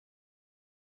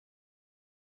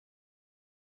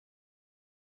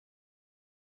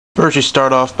First, you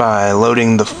start off by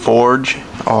loading the forge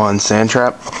on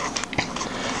Sandtrap.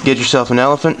 Get yourself an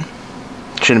elephant.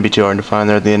 Shouldn't be too hard to find.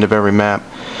 There at the end of every map.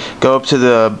 Go up to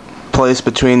the place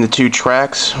between the two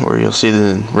tracks where you'll see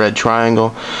the red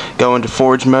triangle. Go into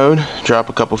forge mode. Drop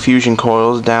a couple fusion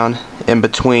coils down in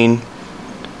between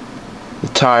the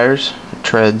tires,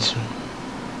 treads.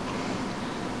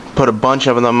 Put a bunch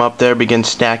of them up there. Begin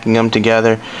stacking them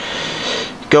together.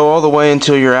 Go all the way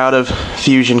until you're out of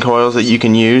fusion coils that you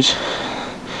can use.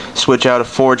 Switch out of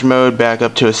forge mode, back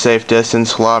up to a safe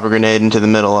distance, lob a grenade into the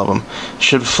middle of them.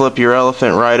 Should flip your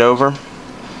elephant right over.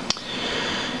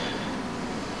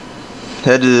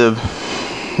 Head to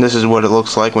this is what it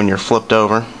looks like when you're flipped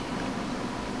over.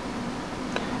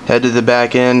 Head to the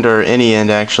back end, or any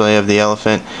end actually, of the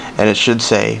elephant, and it should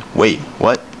say, "Wait,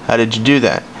 what? How did you do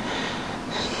that?"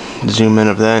 Zoom in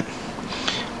of that.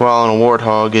 While on a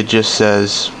warthog, it just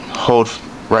says hold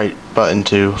right button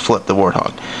to flip the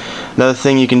warthog. Another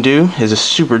thing you can do is a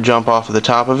super jump off of the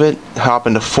top of it, hop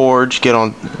into forge,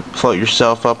 float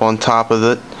yourself up on top of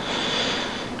it,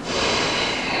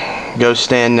 go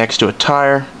stand next to a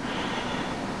tire,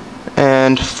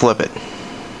 and flip it.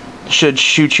 Should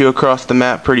shoot you across the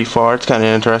map pretty far. It's kind of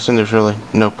interesting. There's really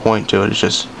no point to it. It's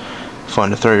just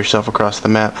fun to throw yourself across the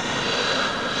map.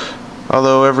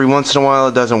 Although every once in a while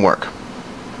it doesn't work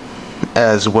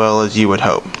as well as you would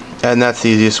hope. And that's the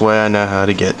easiest way I know how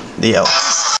to get the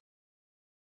elephant.